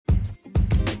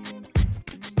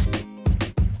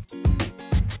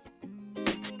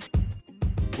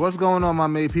What's going on, my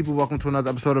made people? Welcome to another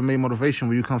episode of Made Motivation,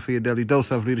 where you come for your daily dose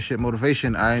of leadership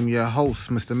motivation. I am your host,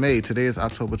 Mr. Made. Today is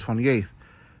October 28th.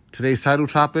 Today's title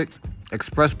topic,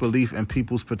 Express Belief in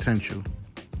People's Potential.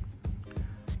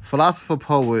 Philosopher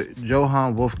poet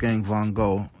Johann Wolfgang von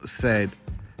Goethe said,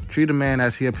 "Treat a man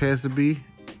as he appears to be,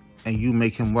 and you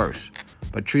make him worse.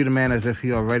 But treat a man as if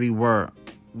he already were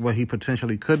what he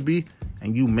potentially could be,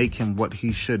 and you make him what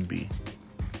he should be."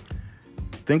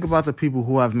 Think about the people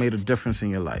who have made a difference in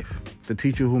your life. The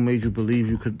teacher who made you believe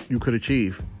you could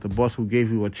achieve. The boss who gave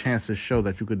you a chance to show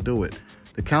that you could do it.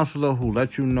 The counselor who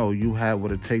let you know you had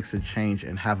what it takes to change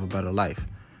and have a better life.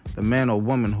 The man or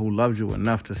woman who loved you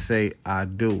enough to say, "I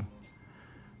do."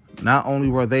 Not only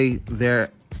were they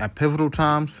there at pivotal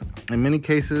times, in many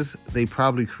cases, they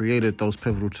probably created those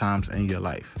pivotal times in your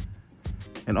life.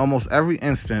 In almost every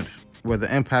instance where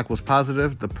the impact was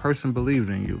positive, the person believed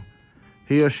in you.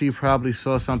 He or she probably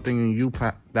saw something in you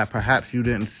that perhaps you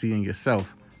didn't see in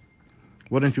yourself.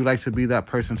 Wouldn't you like to be that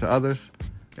person to others?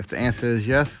 If the answer is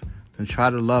yes, then try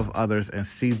to love others and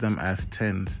see them as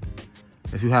tens.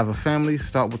 If you have a family,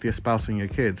 start with your spouse and your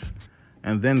kids,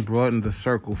 and then broaden the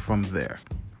circle from there.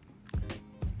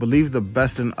 Believe the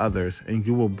best in others, and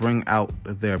you will bring out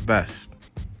their best.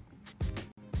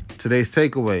 Today's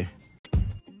takeaway.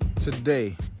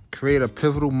 Today, create a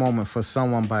pivotal moment for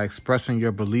someone by expressing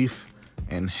your belief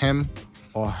in him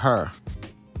or her.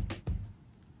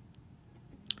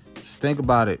 Just think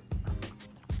about it.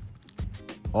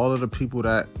 All of the people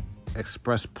that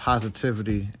express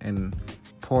positivity and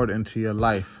poured into your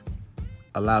life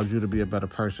allowed you to be a better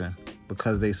person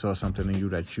because they saw something in you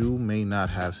that you may not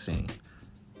have seen.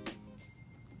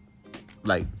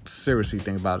 Like, seriously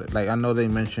think about it. Like, I know they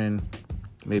mentioned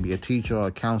maybe a teacher or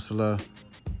a counselor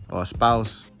or a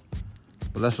spouse,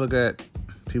 but let's look at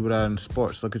people that are in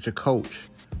sports. Look at your coach.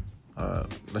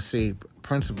 Let's say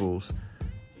principals,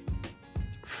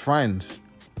 friends,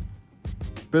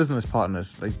 business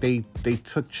partners. Like, they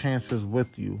took chances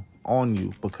with you, on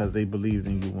you, because they believed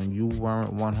in you when you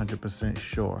weren't 100%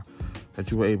 sure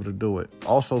that you were able to do it.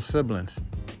 Also siblings.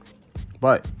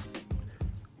 But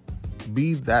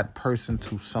be that person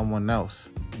to someone else.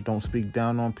 Don't speak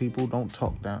down on people. Don't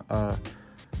talk down.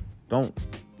 Don't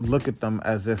look at them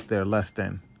as if they're less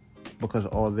than, because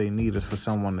all they need is for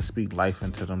someone to speak life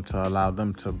into them to allow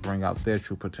them to bring out their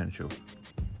true potential.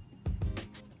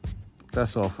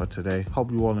 That's all for today.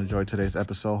 Hope you all enjoyed today's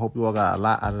episode. Hope you all got a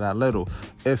lot out of that little.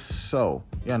 If so,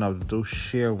 you know, do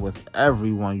share with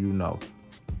everyone you know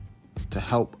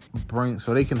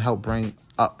so they can help bring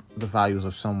up the values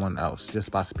of someone else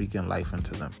just by speaking life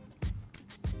into them.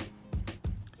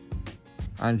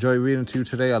 I enjoyed reading to you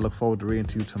today. I look forward to reading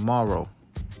to you tomorrow,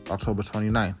 October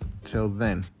 29th. Till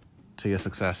then, to your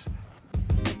success.